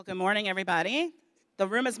Good morning, everybody. The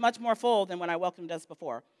room is much more full than when I welcomed us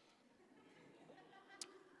before.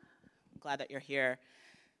 I'm glad that you're here.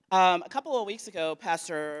 A couple of weeks ago,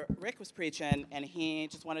 Pastor Rick was preaching, and he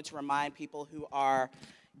just wanted to remind people who are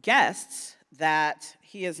guests that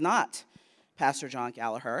he is not Pastor John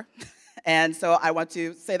Gallagher. And so I want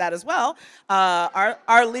to say that as well.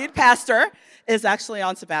 Our lead pastor is actually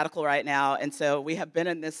on sabbatical right now, and so we have been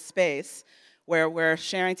in this space where we're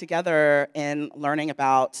sharing together in learning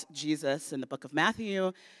about Jesus in the book of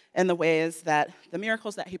Matthew and the ways that the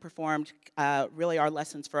miracles that he performed really are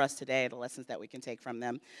lessons for us today, the lessons that we can take from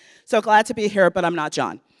them. So glad to be here, but I'm not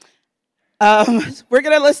John.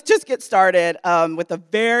 Let's just get started with a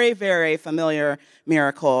very, very familiar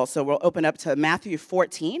miracle. So we'll open up to Matthew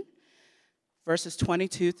 14, verses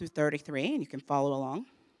 22 through 33, and you can follow along.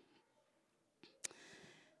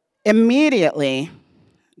 Immediately,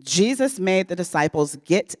 Jesus made the disciples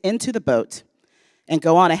get into the boat and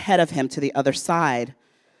go on ahead of him to the other side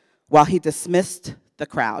while he dismissed the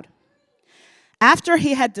crowd. After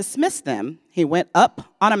he had dismissed them, he went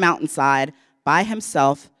up on a mountainside by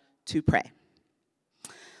himself to pray.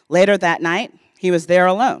 Later that night, he was there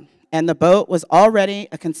alone, and the boat was already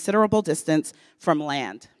a considerable distance from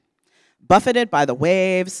land, buffeted by the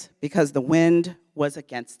waves because the wind was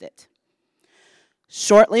against it.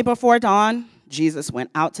 Shortly before dawn, Jesus went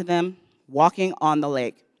out to them, walking on the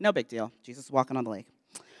lake. No big deal. Jesus walking on the lake.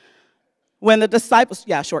 When the disciples,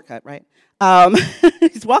 shortcut, right?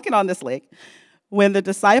 He's walking on this lake. When the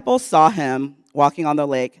disciples saw him walking on the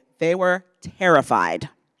lake, they were terrified.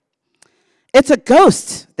 "It's a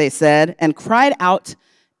ghost," they said, and cried out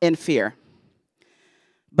in fear.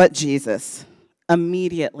 But Jesus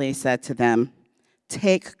immediately said to them,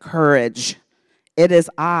 "Take courage. It is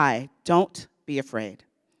I. Don't be afraid."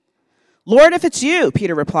 "Lord, if it's you,"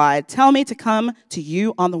 Peter replied, "tell me to come to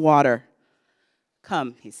you on the water."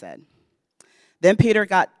 "Come," he said. Then Peter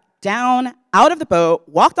got down out of the boat,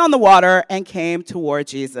 walked on the water, and came toward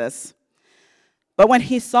Jesus. But when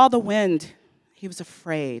he saw the wind, he was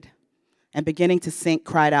afraid, and beginning to sink,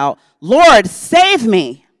 cried out, "Lord, save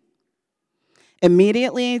me!"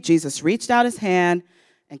 Immediately, Jesus reached out his hand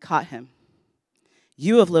and caught him.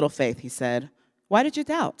 "You of little faith," he said, "why did you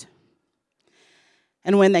doubt?"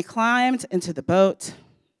 And when they climbed into the boat,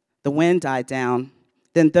 the wind died down.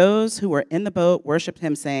 Then those who were in the boat worshiped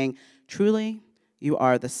him, saying, "Truly, you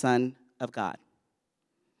are the Son of God."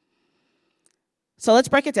 So let's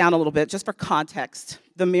break it down a little bit just for context.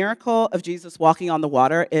 The miracle of Jesus walking on the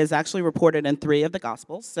water is actually reported in 3 of the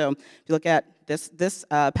Gospels. So if you look at this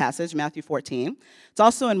passage, Matthew 14, it's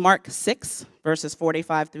also in Mark 6, verses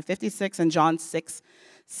 45 through 56, and John 6,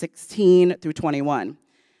 16 through 21.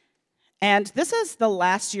 And this is the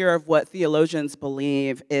last year of what theologians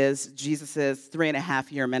believe is Jesus'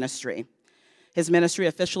 3.5-year ministry. His ministry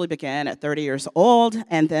officially began at 30 years old,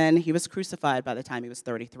 and then he was crucified by the time he was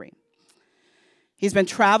 33. He's been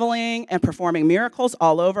traveling and performing miracles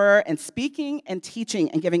all over and speaking and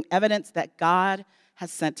teaching and giving evidence that God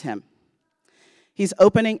has sent him. He's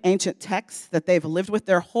opening ancient texts that they've lived with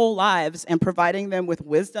their whole lives and providing them with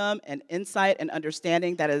wisdom and insight and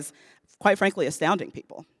understanding that is, quite frankly, astounding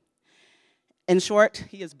people. In short,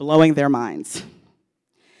 he is blowing their minds.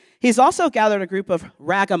 He's also gathered a group of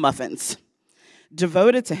ragamuffins,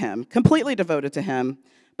 devoted to him, completely devoted to him,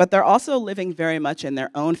 but they're also living very much in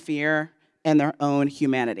their own fear and their own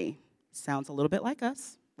humanity. Sounds a little bit like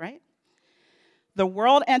us, right? The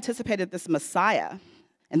world anticipated this Messiah,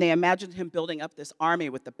 and they imagined him building up this army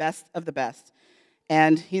with the best of the best.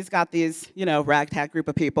 And he's got these, ragtag group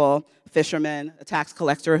of people, fishermen, a tax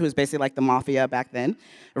collector who's basically like the mafia back then,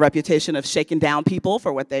 a reputation of shaking down people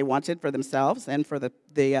for what they wanted for themselves and for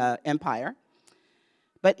the empire.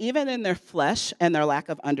 But even in their flesh and their lack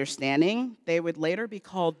of understanding, they would later be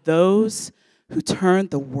called those who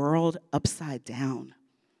turned the world upside down.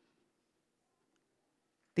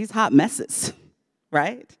 These hot messes,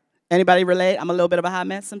 right? Anybody relate? I'm a little bit of a hot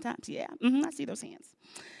mess sometimes. Yeah, I see those hands.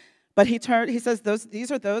 But he says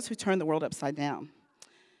these are those who turn the world upside down.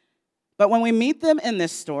 But when we meet them in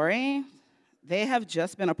this story, they have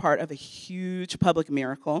just been a part of a huge public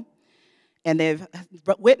miracle, and they've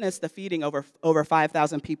witnessed the feeding over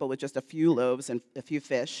 5,000 people with just a few loaves and a few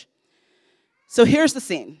fish. So here's the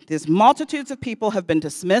scene. These multitudes of people have been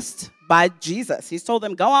dismissed by Jesus. He's told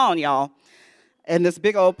them, "Go on, y'all," in this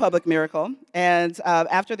big old public miracle. And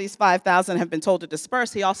after these 5,000 have been told to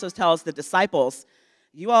disperse, he also tells the disciples,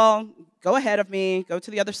 "You all go ahead of me, go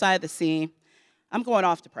to the other side of the sea. I'm going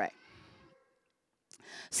off to pray."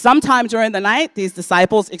 Sometime during the night, these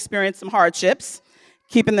disciples experience some hardships,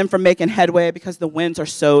 keeping them from making headway because the winds are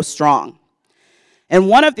so strong. And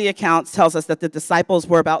one of the accounts tells us that the disciples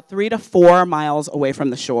were about 3 to 4 miles away from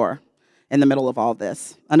the shore in the middle of all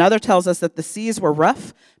this. Another tells us that the seas were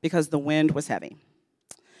rough because the wind was heavy.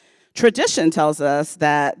 Tradition tells us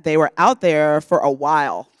that they were out there for a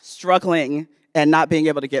while, struggling and not being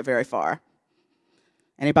able to get very far.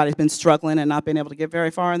 Anybody been struggling and not being able to get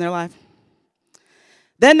very far in their life?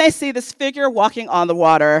 Then they see this figure walking on the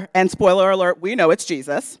water, and spoiler alert, we know it's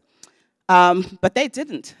Jesus. But they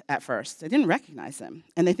didn't at first. They didn't recognize him.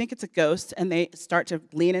 And they think it's a ghost, and they start to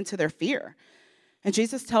lean into their fear. And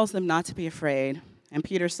Jesus tells them not to be afraid. And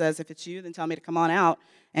Peter says, if it's you, then tell me to come on out.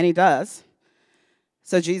 And he does.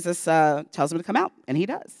 So Jesus tells him to come out, and he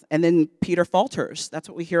does. And then Peter falters. That's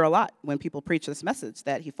what we hear a lot when people preach this message,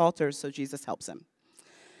 that he falters, so Jesus helps him.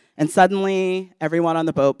 And suddenly, everyone on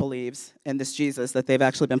the boat believes in this Jesus that they've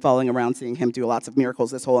actually been following around, seeing him do lots of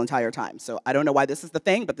miracles this whole entire time. So I don't know why this is the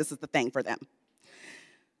thing, but this is the thing for them.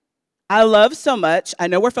 I love so much, I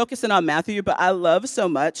know we're focusing on Matthew, but I love so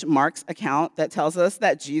much Mark's account that tells us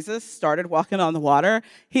that Jesus started walking on the water.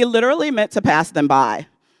 He literally meant to pass them by.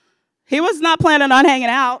 He was not planning on hanging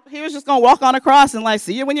out. He was just going to walk on across and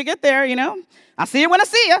see you when you get there, I'll see you when I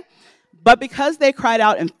see you. But because they cried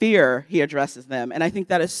out in fear, he addresses them. And I think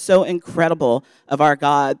that is so incredible of our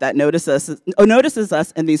God that notices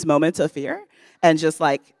us in these moments of fear and just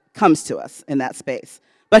comes to us in that space.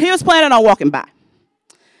 But he was planning on walking by.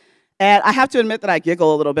 And I have to admit that I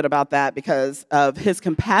giggle a little bit about that because of his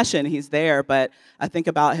compassion. He's there, but I think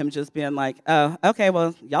about him just being oh, okay,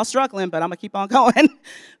 well, y'all struggling, but I'm going to keep on going.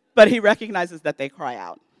 But he recognizes that they cry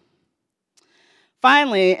out.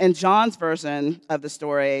 Finally, in John's version of the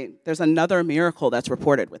story, there's another miracle that's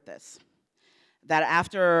reported with this. That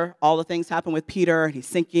after all the things happen with Peter, and he's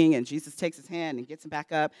sinking, and Jesus takes his hand and gets him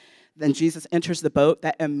back up, then Jesus enters the boat,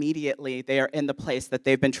 that immediately they are in the place that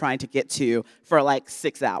they've been trying to get to for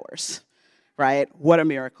 6 hours, right? What a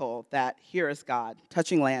miracle that here is God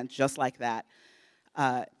touching land just like that.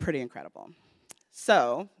 Pretty incredible.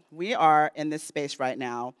 So we are in this space right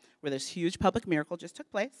now where this huge public miracle just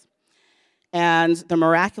took place, and the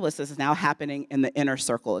miraculous is now happening in the inner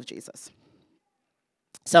circle of Jesus.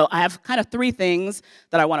 So I have kind of 3 things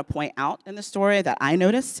that I want to point out in the story that I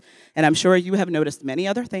noticed, and I'm sure you have noticed many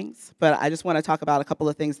other things, but I just want to talk about a couple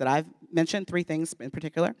of things that I've mentioned, 3 things in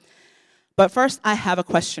particular. But first, I have a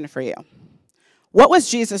question for you. What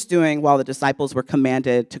was Jesus doing while the disciples were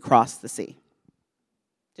commanded to cross the sea?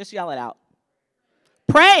 Just yell it out.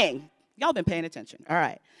 Praying. Y'all been paying attention. All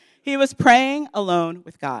right. He was praying alone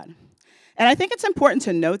with God. And I think it's important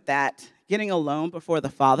to note that getting alone before the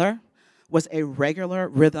Father was a regular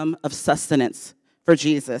rhythm of sustenance for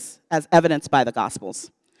Jesus, as evidenced by the Gospels.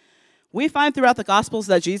 We find throughout the Gospels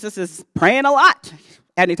that Jesus is praying a lot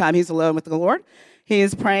anytime he's alone with the Lord.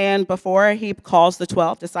 He's praying before he calls the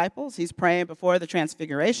 12 disciples. He's praying before the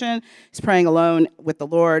transfiguration. He's praying alone with the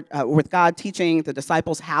Lord, with God, teaching the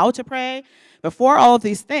disciples how to pray. Before all of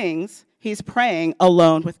these things, he's praying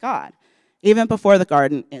alone with God. Even before the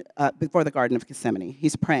Garden of Gethsemane,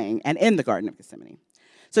 he's praying, and in the Garden of Gethsemane.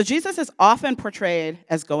 So Jesus is often portrayed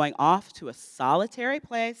as going off to a solitary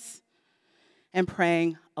place and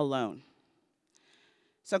praying alone.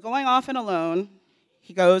 So going off and alone,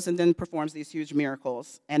 he goes and then performs these huge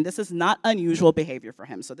miracles. And this is not unusual behavior for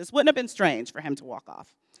him. So this wouldn't have been strange for him to walk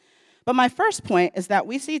off. But my first point is that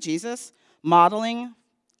we see Jesus modeling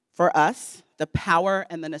for us the power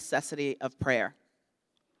and the necessity of prayer.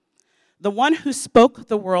 The one who spoke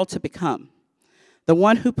the world to become, the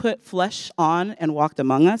one who put flesh on and walked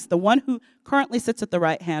among us, the one who currently sits at the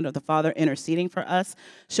right hand of the Father interceding for us,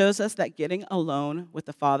 shows us that getting alone with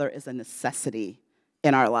the Father is a necessity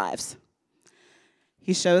in our lives.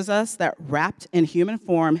 He shows us that wrapped in human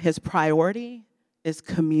form, his priority is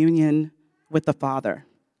communion with the Father.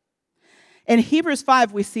 In Hebrews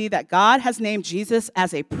 5, we see that God has named Jesus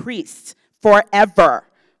as a priest forever.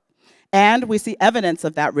 And we see evidence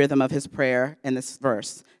of that rhythm of his prayer in this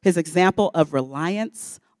verse. His example of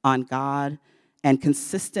reliance on God and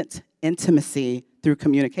consistent intimacy through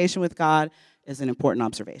communication with God is an important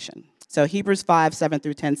observation. So Hebrews 5, 7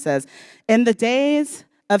 through 10 says, "In the days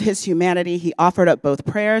of his humanity, he offered up both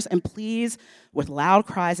prayers and pleas with loud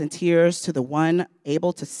cries and tears to the one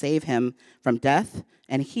able to save him from death,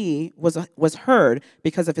 and he was heard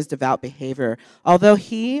because of his devout behavior. Although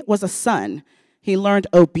he was a son, he learned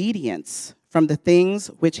obedience from the things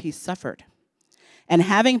which he suffered. And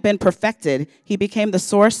having been perfected, he became the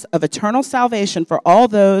source of eternal salvation for all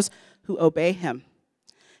those who obey him,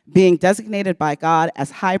 being designated by God as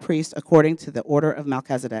high priest according to the order of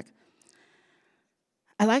Melchizedek."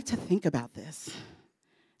 I like to think about this.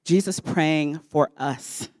 Jesus praying for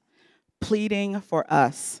us, pleading for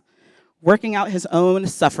us. working out his own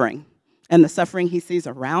suffering and the suffering he sees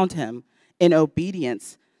around him in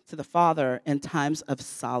obedience to the Father in times of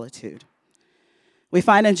solitude. We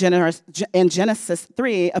find in Genesis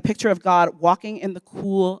 3 a picture of God walking in the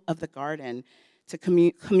cool of the garden to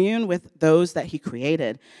commune with those that he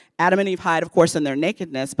created. Adam and Eve hide, of course, in their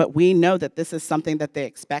nakedness, but we know that this is something that they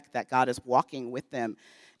expect, that God is walking with them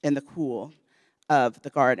in the cool of the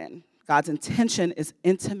garden. God's intention is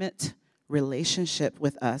intimate relationship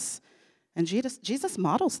with us, and Jesus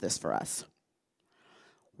models this for us.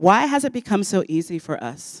 Why has it become so easy for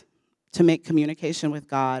us to make communication with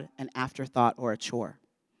God an afterthought or a chore?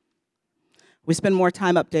 We spend more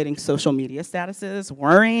time updating social media statuses,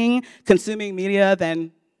 worrying, consuming media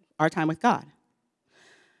than our time with God.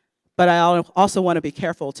 But I also want to be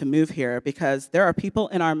careful to move here because there are people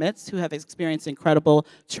in our midst who have experienced incredible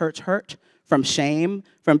church hurt from shame,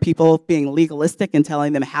 from people being legalistic and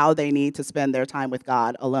telling them how they need to spend their time with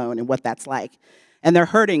God alone and what that's like. And they're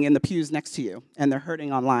hurting in the pews next to you, and they're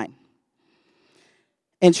hurting online.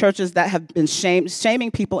 In churches that have been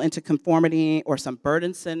shaming people into conformity or some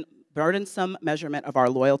burdensome measurement of our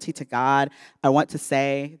loyalty to God, I want to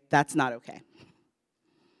say that's not okay.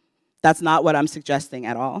 That's not what I'm suggesting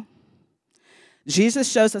at all.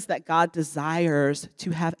 Jesus shows us that God desires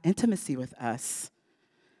to have intimacy with us.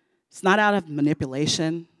 It's not out of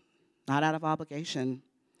manipulation, not out of obligation,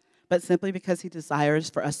 but simply because he desires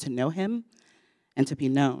for us to know him and to be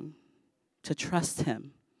known, to trust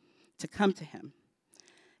him, to come to him.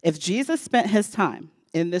 If Jesus spent his time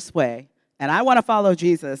in this way, and I want to follow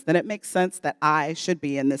Jesus, then it makes sense that I should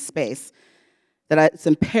be in this space, that it's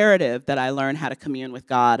imperative that I learn how to commune with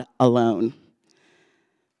God alone,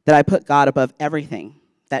 that I put God above everything,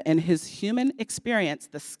 that in his human experience,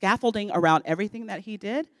 the scaffolding around everything that he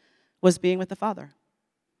did was being with the Father.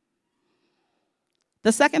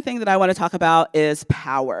 The second thing that I want to talk about is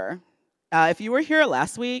power. If you were here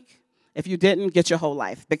last week, if you didn't, get your whole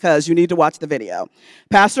life because you need to watch the video.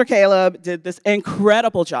 Pastor Caleb did this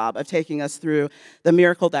incredible job of taking us through the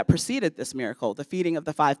miracle that preceded this miracle, the feeding of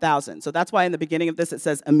the 5,000. So that's why in the beginning of this it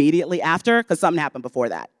says immediately after, because something happened before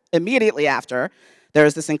that. Immediately after,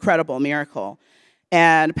 there's this incredible miracle.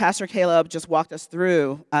 And Pastor Caleb just walked us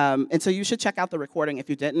through, and so you should check out the recording if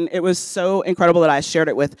you didn't. It was so incredible that I shared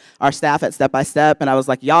it with our staff at Step by Step, and I was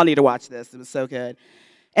like, y'all need to watch this. It was so good.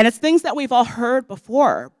 And it's things that we've all heard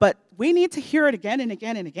before, but we need to hear it again and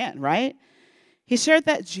again and again, right? He shared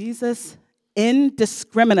that Jesus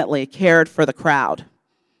indiscriminately cared for the crowd,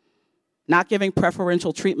 not giving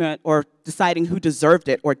preferential treatment or deciding who deserved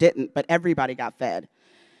it or didn't, but everybody got fed.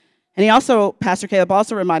 And Pastor Caleb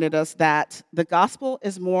also reminded us that the gospel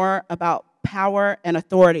is more about power and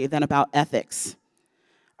authority than about ethics.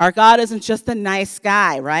 Our God isn't just a nice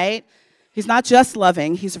guy, right? He's not just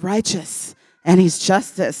loving, he's righteous, and he's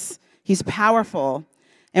justice. He's powerful.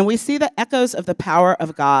 And we see the echoes of the power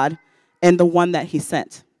of God in the one that he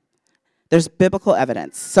sent. There's biblical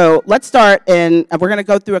evidence. So let's start we're going to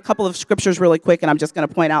go through a couple of scriptures really quick, and I'm just going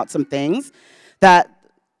to point out some things that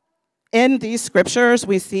in these scriptures,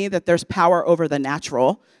 we see that there's power over the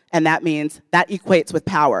natural, and that means that equates with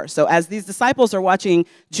power. So as these disciples are watching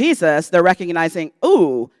Jesus, they're recognizing,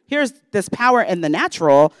 ooh, here's this power in the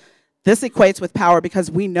natural. This equates with power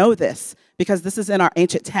because we know this, because this is in our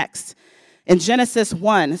ancient text. In Genesis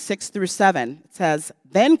 1, 6 through 7, it says,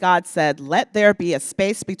 "Then God said, 'Let there be a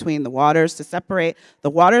space between the waters to separate the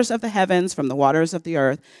waters of the heavens from the waters of the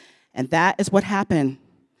earth.' And that is what happened.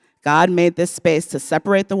 God made this space to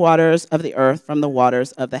separate the waters of the earth from the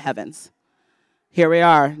waters of the heavens." Here we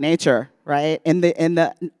are, nature, right? In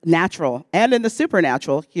the natural and in the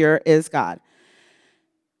supernatural, here is God.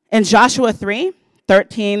 In Joshua 3,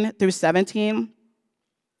 13 through 17,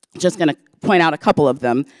 just going to point out a couple of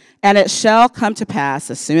them. "And it shall come to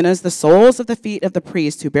pass, as soon as the soles of the feet of the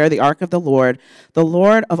priests who bear the ark of the Lord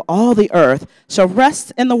of all the earth, shall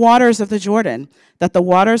rest in the waters of the Jordan, that the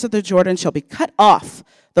waters of the Jordan shall be cut off,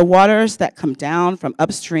 the waters that come down from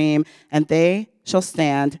upstream, and they shall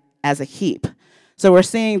stand as a heap." So we're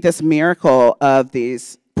seeing this miracle of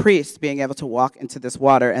these priests being able to walk into this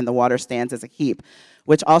water, and the water stands as a heap,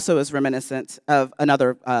 which also is reminiscent of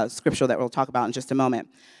another scripture that we'll talk about in just a moment.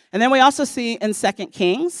 And then we also see in 2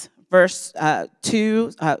 Kings, verse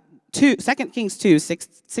 2 Kings 2,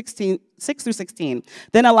 6 through 16.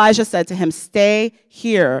 "Then Elijah said to him, 'Stay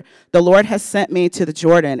here. The Lord has sent me to the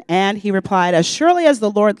Jordan.' And he replied, 'As surely as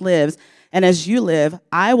the Lord lives, and as you live,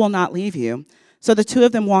 I will not leave you.' So the two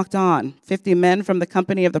of them walked on. 50 men from the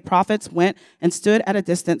company of the prophets went and stood at a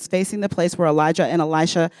distance, facing the place where Elijah and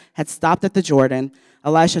Elisha had stopped at the Jordan.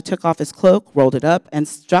 Elisha took off his cloak, rolled it up, and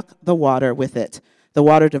struck the water with it. The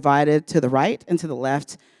water divided to the right and to the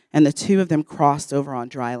left, and the two of them crossed over on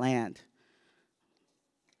dry land.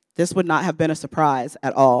 This would not have been a surprise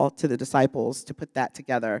at all to the disciples to put that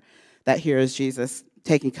together, that here is Jesus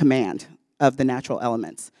taking command of the natural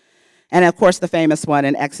elements. And of course, the famous one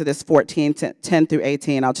in Exodus 14, 10 through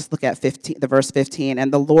 18, I'll just look at the verse 15.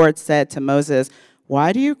 And the Lord said to Moses,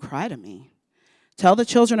 "Why do you cry to me? Tell the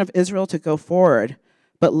children of Israel to go forward,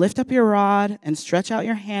 but lift up your rod and stretch out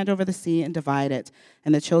your hand over the sea and divide it.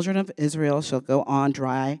 And the children of Israel shall go on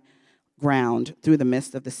dry ground through the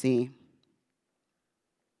midst of the sea."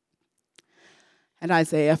 And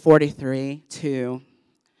Isaiah 43, 2,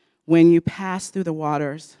 "When you pass through the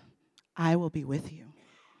waters, I will be with you.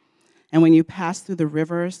 And when you pass through the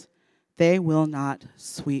rivers, they will not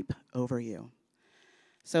sweep over you."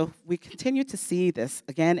 So we continue to see this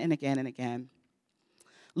again and again and again.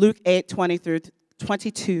 Luke 8,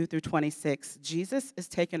 22 through 26, Jesus is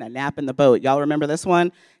taking a nap in the boat. Y'all remember this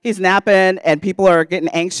one? He's napping, and people are getting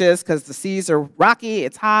anxious because the seas are rocky,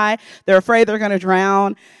 it's high. They're afraid they're going to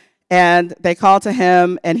drown. And they call to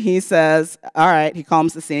him, and he says, all right, he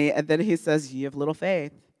calms the sea, and then he says, "You have little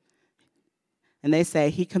faith." And they say,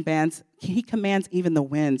 he commands even the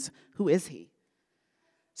winds. Who is he?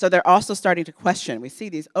 So they're also starting to question. We see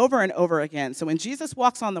these over and over again. So when Jesus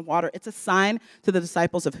walks on the water, it's a sign to the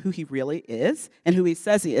disciples of who he really is and who he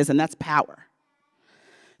says he is, and that's power.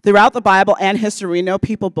 Throughout the Bible and history, we know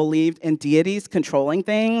people believed in deities controlling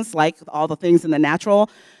things, like all the things in the natural,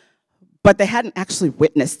 but they hadn't actually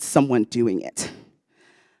witnessed someone doing it.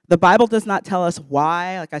 The Bible does not tell us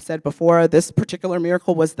why, like I said before, this particular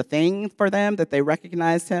miracle was the thing for them, that they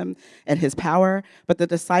recognized him and his power, but the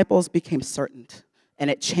disciples became certain, and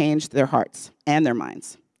it changed their hearts and their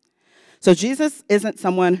minds. So Jesus isn't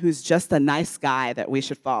someone who's just a nice guy that we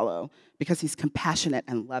should follow because he's compassionate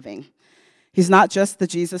and loving. He's not just the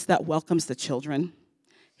Jesus that welcomes the children.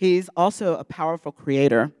 He's also a powerful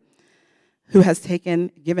creator who has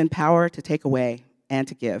given power to take away and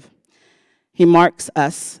to give. He marks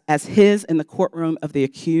us as his in the courtroom of the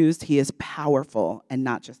accused. He is powerful and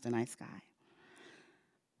not just a nice guy.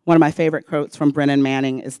 One of my favorite quotes from Brennan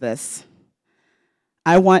Manning is this: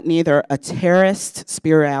 "I want neither a terrorist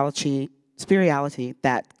spirituality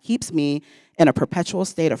that keeps me in a perpetual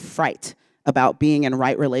state of fright about being in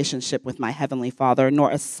right relationship with my Heavenly Father,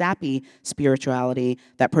 nor a sappy spirituality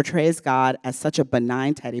that portrays God as such a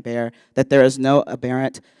benign teddy bear that there is no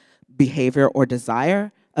aberrant behavior or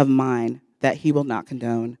desire of mine that he will not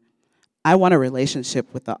condone. I want a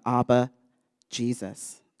relationship with the Abba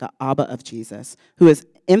of Jesus, who is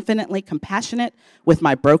infinitely compassionate with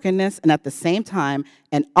my brokenness and at the same time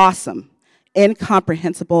an awesome,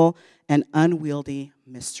 incomprehensible, and unwieldy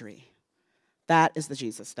mystery." That is the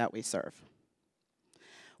Jesus that we serve.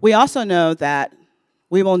 We also know that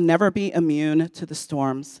we will never be immune to the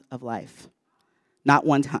storms of life. Not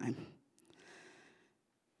one time.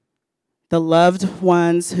 The loved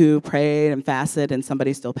ones who prayed and fasted and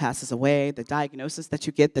somebody still passes away, the diagnosis that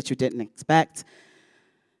you get that you didn't expect.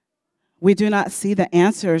 We do not see the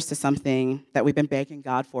answers to something that we've been begging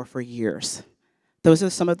God for years. Those are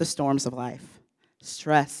some of the storms of life.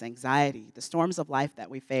 Stress, anxiety, the storms of life that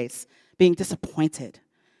we face, being disappointed.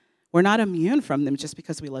 We're not immune from them just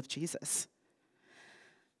because we love Jesus.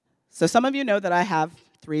 So some of you know that I have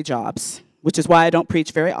 3 jobs, which is why I don't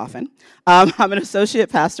preach very often. I'm an associate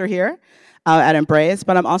pastor here at Embrace,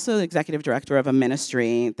 but I'm also the executive director of a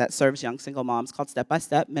ministry that serves young single moms called Step by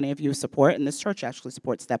Step. Many of you support, and this church actually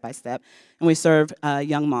supports Step by Step. And we serve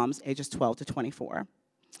young moms ages 12 to 24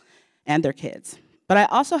 and their kids. But I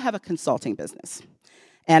also have a consulting business.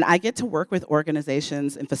 And I get to work with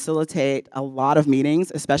organizations and facilitate a lot of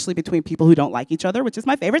meetings, especially between people who don't like each other, which is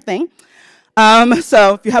my favorite thing.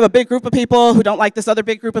 So if you have a big group of people who don't like this other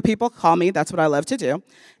big group of people, call me. That's what I love to do.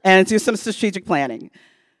 And do some strategic planning.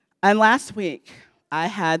 And last week, I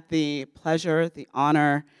had the pleasure, the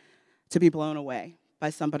honor to be blown away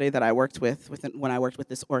by somebody that I worked with when I worked with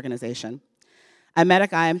this organization. I met a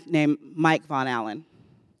guy named Mike Von Allen.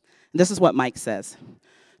 And this is what Mike says.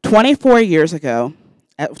 24 years ago,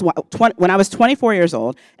 when I was 24 years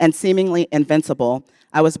old and seemingly invincible,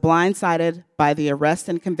 I was blindsided by the arrest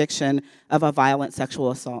and conviction of a violent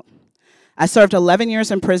sexual assault. I served 11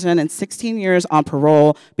 years in prison and 16 years on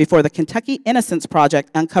parole before the Kentucky Innocence Project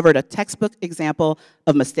uncovered a textbook example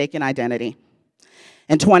of mistaken identity.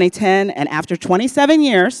 In 2010, and after 27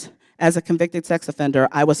 years as a convicted sex offender,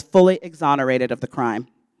 I was fully exonerated of the crime.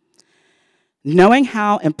 Knowing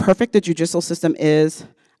how imperfect the judicial system is,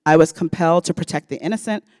 I was compelled to protect the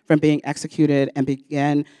innocent from being executed and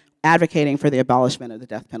began advocating for the abolishment of the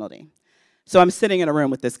death penalty. So I'm sitting in a room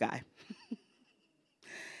with this guy.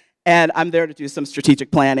 And I'm there to do some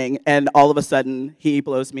strategic planning, and all of a sudden, he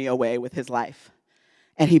blows me away with his life.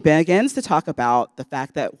 And he begins to talk about the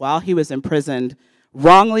fact that while he was imprisoned,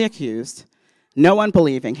 wrongly accused, no one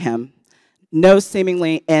believing him, no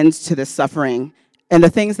seemingly end to this suffering, and the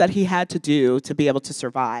things that he had to do to be able to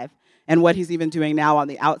survive, and what he's even doing now on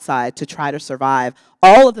the outside to try to survive,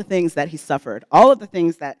 all of the things that he suffered, all of the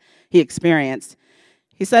things that he experienced.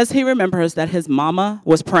 He says he remembers that his mama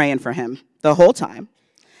was praying for him the whole time,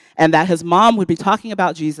 and that his mom would be talking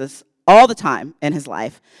about Jesus all the time in his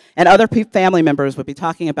life, and other family members would be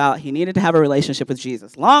talking about he needed to have a relationship with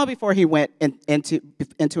Jesus long before he went into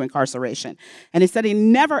incarceration. And he said he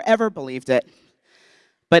never, ever believed it.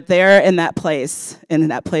 But there in that place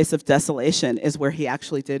of desolation, is where he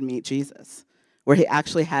actually did meet Jesus, where he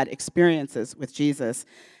actually had experiences with Jesus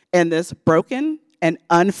in this broken and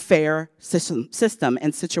unfair system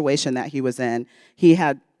and situation that he was in. He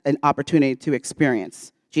had an opportunity to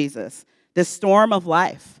experience Jesus, this storm of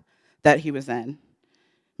life that he was in.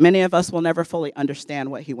 Many of us will never fully understand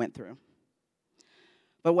what he went through.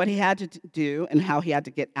 But what he had to do and how he had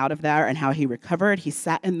to get out of there and how he recovered, he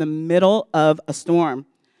sat in the middle of a storm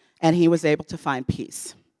and he was able to find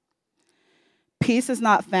peace. Peace is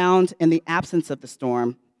not found in the absence of the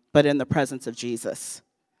storm, but in the presence of Jesus.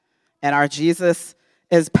 And our Jesus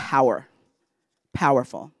is powerful.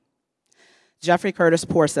 Jeffrey Curtis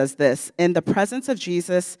Poore says this: in the presence of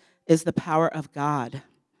Jesus is the power of God.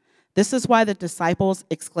 This is why the disciples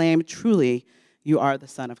exclaimed, "Truly, you are the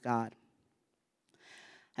Son of God."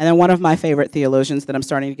 And then one of my favorite theologians that I'm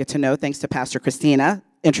starting to get to know, thanks to Pastor Christina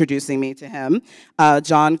introducing me to him,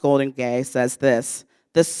 John Golden Gay, says this: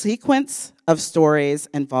 the sequence of stories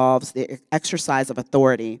involves the exercise of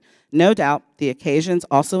authority. No doubt, the occasions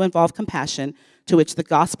also involve compassion, to which the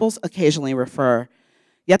Gospels occasionally refer.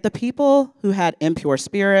 Yet the people who had impure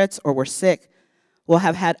spirits or were sick will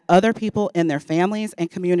have had other people in their families and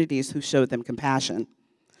communities who showed them compassion.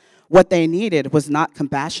 What they needed was not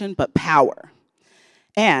compassion, but power.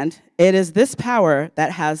 And it is this power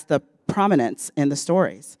that has the prominence in the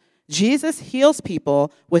stories. Jesus heals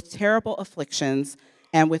people with terrible afflictions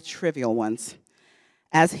and with trivial ones.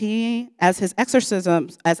 His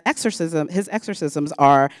exorcisms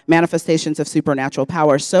are manifestations of supernatural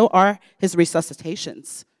power, so are his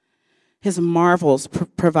resuscitations. His marvels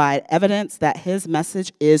provide evidence that his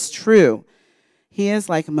message is true. He is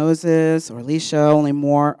like Moses or Elisha, only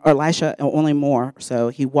more. So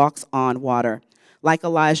he walks on water, like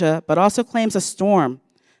Elijah, but also claims a storm.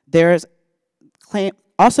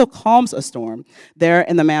 Also calms a storm there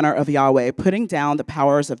in the manner of Yahweh, putting down the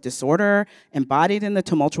powers of disorder embodied in the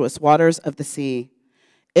tumultuous waters of the sea.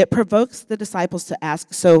 It provokes the disciples to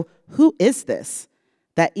ask, so who is this,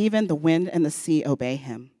 that even the wind and the sea obey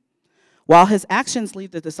him? While his actions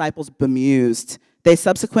leave the disciples bemused, they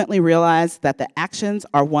subsequently realize that the actions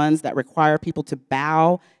are ones that require people to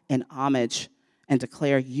bow in homage and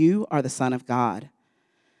declare, "You are the Son of God."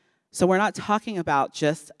 So we're not talking about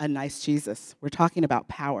just a nice Jesus. We're talking about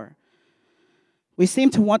power. We seem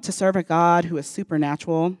to want to serve a God who is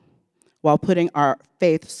supernatural while putting our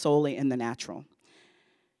faith solely in the natural.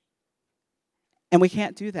 And we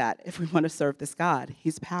can't do that if we want to serve this God.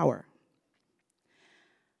 He's power.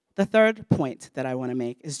 The third point that I want to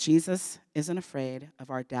make is Jesus isn't afraid of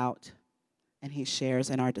our doubt, and he shares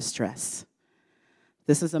in our distress.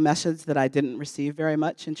 This is a message that I didn't receive very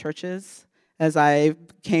much in churches as I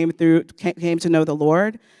came to know the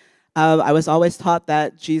Lord. I was always taught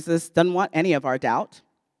that Jesus doesn't want any of our doubt,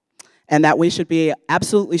 and that we should be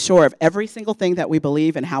absolutely sure of every single thing that we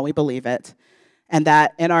believe and how we believe it, and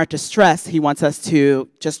that in our distress, he wants us to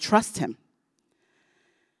just trust him.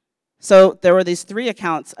 So there were these three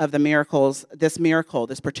accounts of the miracles, this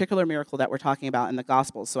particular miracle that we're talking about in the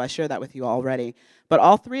Gospels. So I shared that with you already. But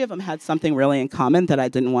all three of them had something really in common that I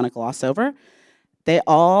didn't want to gloss over. They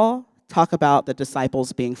all talk about the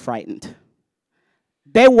disciples being frightened.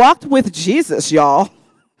 They walked with Jesus, y'all,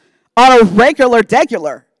 on a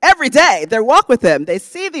regular, every day. They walk with him. They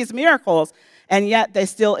see these miracles, and yet they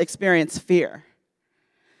still experience fear.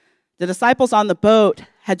 The disciples on the boat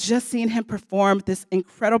had just seen him perform this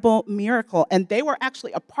incredible miracle, and they were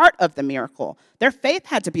actually a part of the miracle. Their faith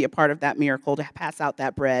had to be a part of that miracle to pass out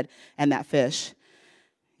that bread and that fish.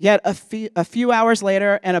 Yet a few hours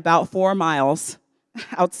later, and about 4 miles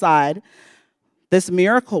outside, this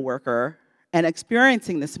miracle worker, and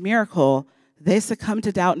experiencing this miracle, they succumb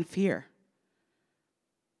to doubt and fear.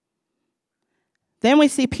 Then we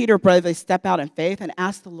see Peter bravely step out in faith and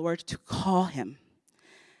ask the Lord to call him.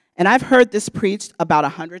 And I've heard this preached about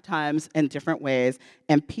 100 times in different ways,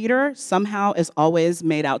 and Peter somehow is always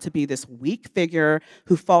made out to be this weak figure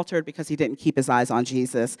who faltered because he didn't keep his eyes on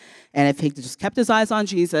Jesus. And if he just kept his eyes on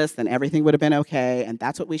Jesus, then everything would have been okay, and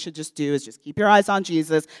that's what we should just do, is just keep your eyes on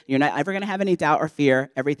Jesus. You're not ever going to have any doubt or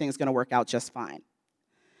fear. Everything's going to work out just fine.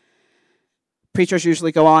 Preachers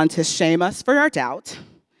usually go on to shame us for our doubt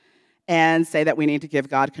and say that we need to give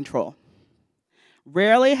God control.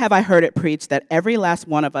 Rarely have I heard it preached that every last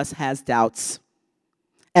one of us has doubts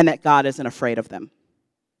and that God isn't afraid of them.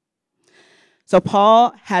 So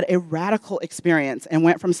Paul had a radical experience and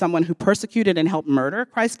went from someone who persecuted and helped murder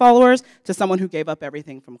Christ's followers to someone who gave up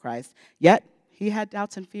everything from Christ. Yet, he had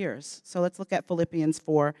doubts and fears. So let's look at Philippians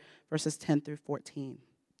 4, verses 10 through 14.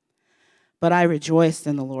 But I rejoiced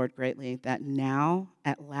in the Lord greatly that now,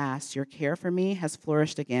 at last, your care for me has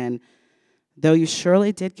flourished again, though you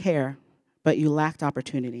surely did care, but you lacked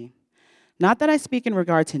opportunity. Not that I speak in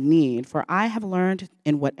regard to need, for I have learned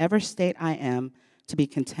in whatever state I am to be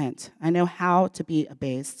content. I know how to be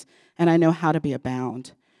abased, and I know how to be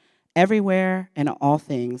abound. Everywhere and in all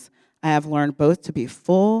things, I have learned both to be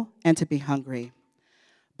full and to be hungry,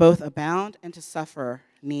 both abound and to suffer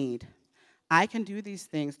need. I can do these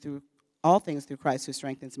things all things through Christ who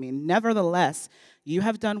strengthens me. Nevertheless, you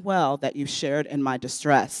have done well that you shared in my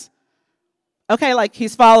distress. Okay, like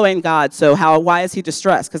he's following God, so why is he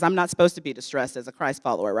distressed? Because I'm not supposed to be distressed as a Christ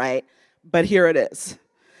follower, right? But here it is.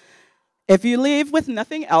 If you leave with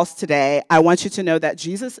nothing else today, I want you to know that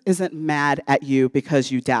Jesus isn't mad at you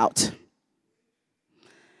because you doubt.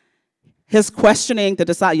 His questioning the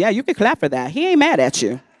disciples, yeah, you can clap for that. He ain't mad at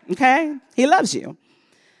you, okay? He loves you.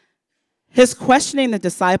 His questioning the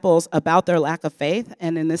disciples about their lack of faith,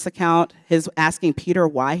 and in this account, his asking Peter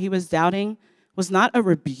why he was doubting, was not a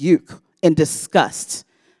rebuke in disgust,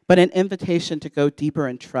 but an invitation to go deeper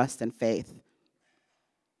in trust and faith.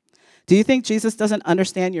 Do you think Jesus doesn't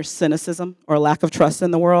understand your cynicism or lack of trust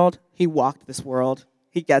in the world? He walked this world.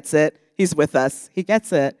 He gets it. He's with us. He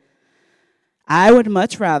gets it. I would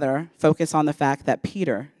much rather focus on the fact that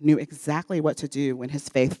Peter knew exactly what to do when his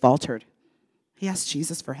faith faltered. He asked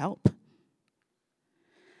Jesus for help.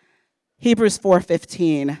 Hebrews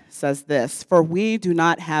 4:15 says this, "For we do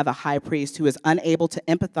not have a high priest who is unable to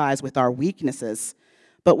empathize with our weaknesses,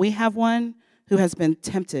 but we have one who has been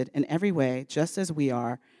tempted in every way, just as we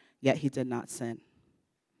are, yet he did not sin."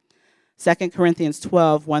 2 Corinthians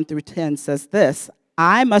 12, 1 through 10 says this,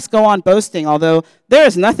 "I must go on boasting, although there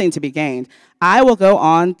is nothing to be gained. I will go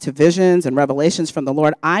on to visions and revelations from the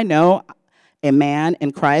Lord. I know a man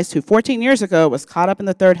in Christ who 14 years ago was caught up in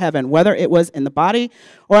the third heaven, whether it was in the body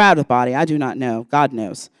or out of the body, I do not know. God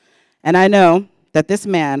knows. And I know that this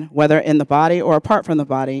man, whether in the body or apart from the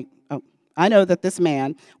body, I do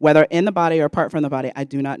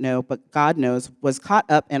not know, but God knows, was caught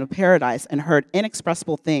up in a paradise and heard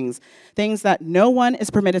inexpressible things, things that no one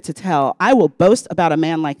is permitted to tell. I will boast about a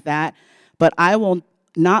man like that, but I will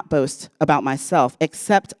not boast about myself,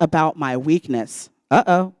 except about my weakness."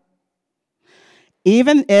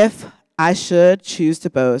 "Even if I should choose to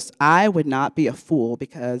boast, I would not be a fool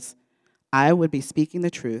because I would be speaking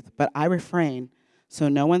the truth, but I refrain so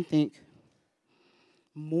no one think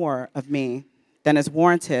more of me than is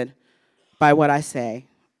warranted by what I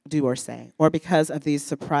do or say, or because of these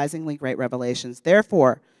surprisingly great revelations.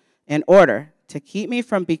 Therefore, in order to keep me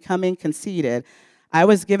from becoming conceited, I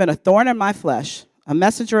was given a thorn in my flesh, a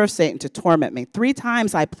messenger of Satan to torment me. 3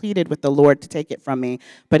 times I pleaded with the Lord to take it from me,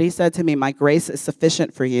 but he said to me, 'My grace is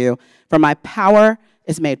sufficient for you, for my power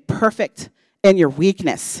is made perfect in your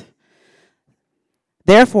weakness.'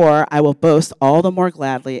 Therefore, I will boast all the more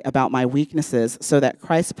gladly about my weaknesses, so that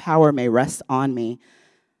Christ's power may rest on me.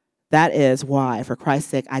 That is why, for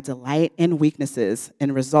Christ's sake, I delight in weaknesses,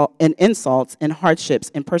 in insults, in hardships,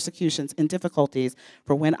 in persecutions, in difficulties.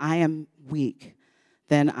 For when I am weak,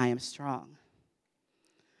 then I am strong."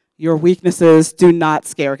 Your weaknesses do not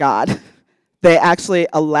scare God. They actually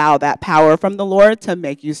allow that power from the Lord to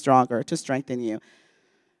make you stronger, to strengthen you.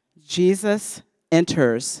 Jesus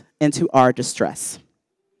enters into our distress.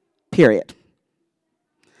 Period.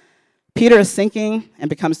 Peter is sinking and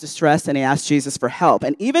becomes distressed, and he asks Jesus for help.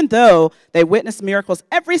 And even though they witness miracles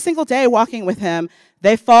every single day walking with him,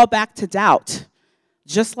 they fall back to doubt,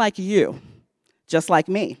 just like you, just like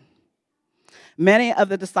me. Many of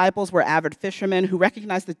the disciples were avid fishermen who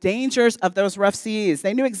recognized the dangers of those rough seas.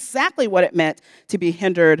 They knew exactly what it meant to be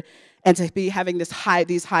hindered and to be having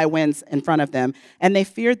these high winds in front of them. And they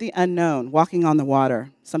feared the unknown, walking on the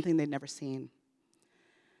water, something they'd never seen.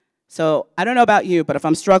 So I don't know about you, but if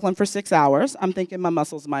I'm struggling for 6 hours, I'm thinking my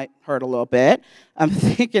muscles might hurt a little bit. I'm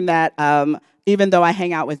thinking that Even though I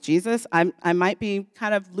hang out with Jesus, I might be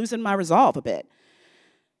kind of losing my resolve a bit.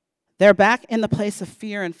 They're back in the place of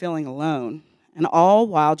fear and feeling alone, and all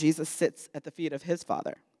while Jesus sits at the feet of his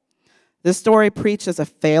Father. This story preaches a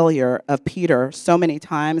failure of Peter so many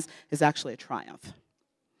times is actually a triumph.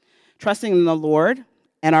 Trusting in the Lord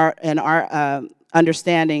and our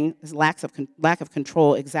understanding his lack of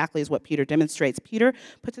control exactly is what Peter demonstrates. Peter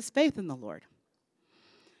puts his faith in the Lord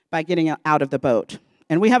by getting out of the boat.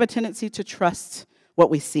 And we have a tendency to trust what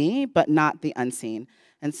we see, but not the unseen.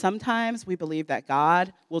 And sometimes we believe that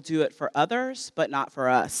God will do it for others, but not for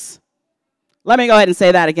us. Let me go ahead and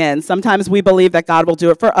say that again. Sometimes we believe that God will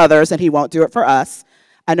do it for others, and he won't do it for us.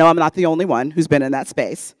 I know I'm not the only one who's been in that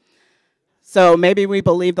space. So maybe we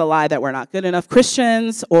believe the lie that we're not good enough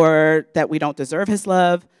Christians, or that we don't deserve his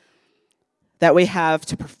love, that we have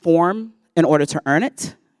to perform in order to earn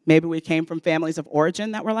it. Maybe we came from families of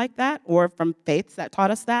origin that were like that, or from faiths that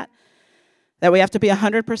taught us that we have to be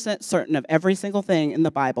 100% certain of every single thing in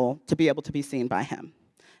the Bible to be able to be seen by him.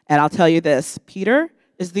 And I'll tell you this, Peter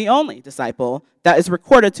is the only disciple that is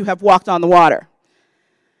recorded to have walked on the water.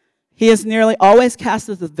 He is nearly always cast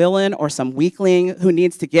as the villain or some weakling who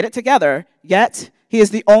needs to get it together, yet he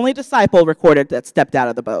is the only disciple recorded that stepped out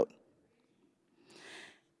of the boat.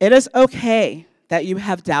 It is okay that you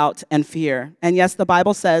have doubt and fear. And yes, the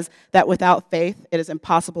Bible says that without faith, it is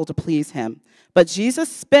impossible to please him. But Jesus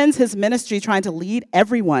spends his ministry trying to lead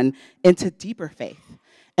everyone into deeper faith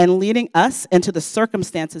and leading us into the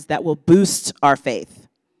circumstances that will boost our faith.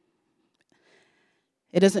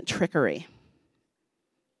 It isn't trickery.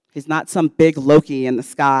 He's not some big Loki in the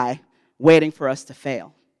sky waiting for us to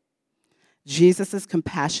fail. Jesus'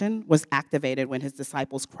 compassion was activated when his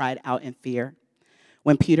disciples cried out in fear,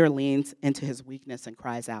 when Peter leans into his weakness and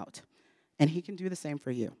cries out. And he can do the same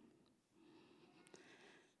for you.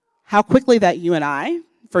 How quickly that you and I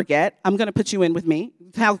forget, I'm going to put you in with me,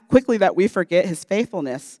 how quickly that we forget his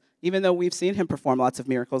faithfulness, even though we've seen him perform lots of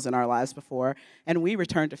miracles in our lives before, and we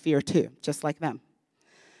return to fear too, just like them.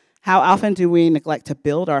 How often do we neglect to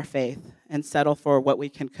build our faith and settle for what we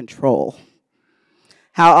can control?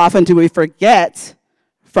 How often do we forget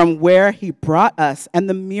from where he brought us and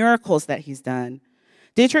the miracles that he's done?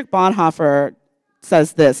 Dietrich Bonhoeffer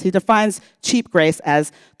says this. He defines cheap grace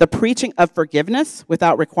as the preaching of forgiveness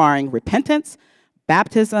without requiring repentance,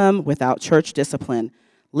 baptism without church discipline.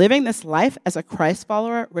 Living this life as a Christ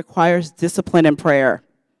follower requires discipline and prayer.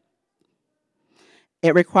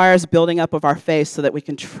 It requires building up of our faith so that we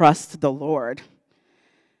can trust the Lord.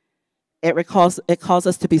 It calls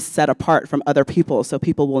us to be set apart from other people so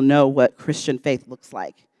people will know what Christian faith looks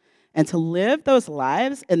like. And to live those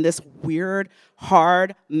lives in this weird,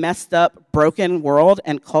 hard, messed up, broken world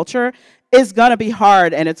and culture is going to be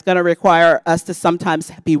hard, and it's going to require us to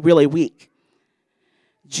sometimes be really weak.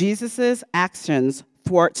 Jesus' actions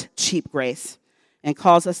thwart cheap grace and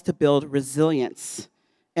cause us to build resilience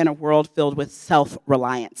in a world filled with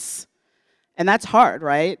self-reliance. And that's hard,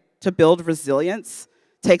 right? To build resilience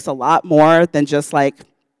takes a lot more than just like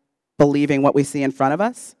believing what we see in front of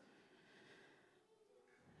us.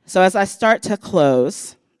 So as I start to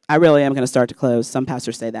close, I really am going to start to close. Some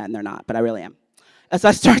pastors say that and they're not, but I really am. As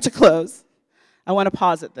I start to close, I want to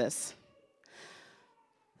pause at this.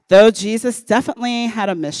 Though Jesus definitely had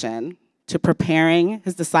a mission to preparing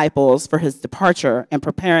his disciples for his departure and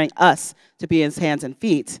preparing us to be his hands and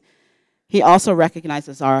feet, he also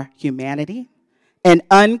recognizes our humanity and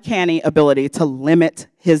uncanny ability to limit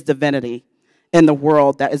his divinity in the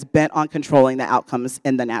world that is bent on controlling the outcomes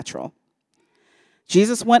in the natural.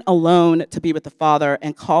 Jesus went alone to be with the Father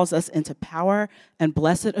and calls us into power and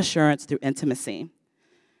blessed assurance through intimacy.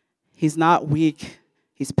 He's not weak,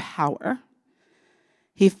 he's power.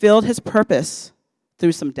 He filled his purpose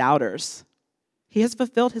through some doubters. He has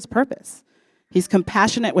fulfilled his purpose. He's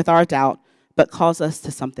compassionate with our doubt, but calls us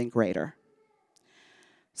to something greater.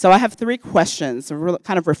 So I have 3 questions,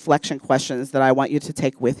 kind of reflection questions that I want you to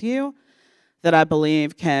take with you that I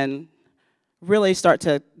believe can really start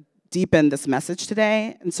to deepen this message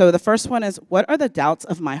today. And so the first one is, what are the doubts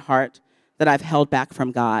of my heart that I've held back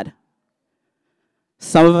from God?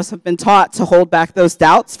 Some of us have been taught to hold back those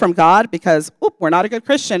doubts from God because we're not a good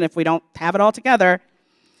Christian if we don't have it all together.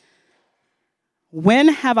 When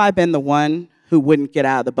have I been the one who wouldn't get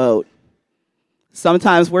out of the boat?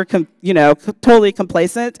 Sometimes we're totally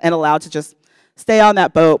complacent and allowed to just stay on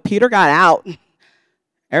that boat. Peter got out.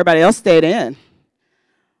 Everybody else stayed in.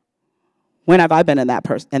 When have I been in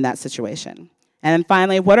that situation? And then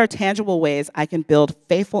finally, what are tangible ways I can build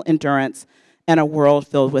faithful endurance in a world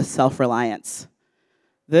filled with self-reliance?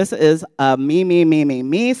 This is a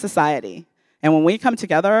me society. And when we come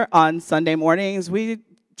together on Sunday mornings, we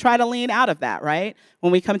try to lean out of that, right?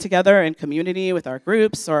 When we come together in community with our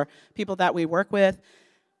groups or people that we work with,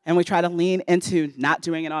 and we try to lean into not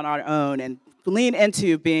doing it on our own and lean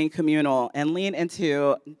into being communal and lean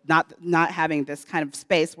into not having this kind of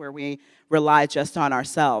space where we rely just on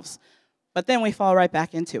ourselves. But then we fall right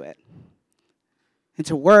back into it,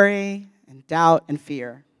 into worry and doubt and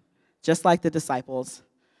fear, just like the disciples.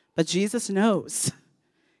 But Jesus knows.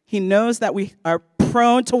 He knows that we are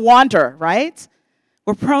prone to wander, right?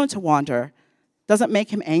 We're prone to wander. Doesn't make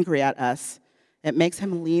him angry at us. It makes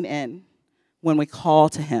him lean in. When we call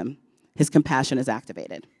to him, his compassion is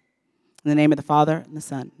activated. In the name of the Father, and the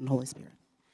Son, and the Holy Spirit.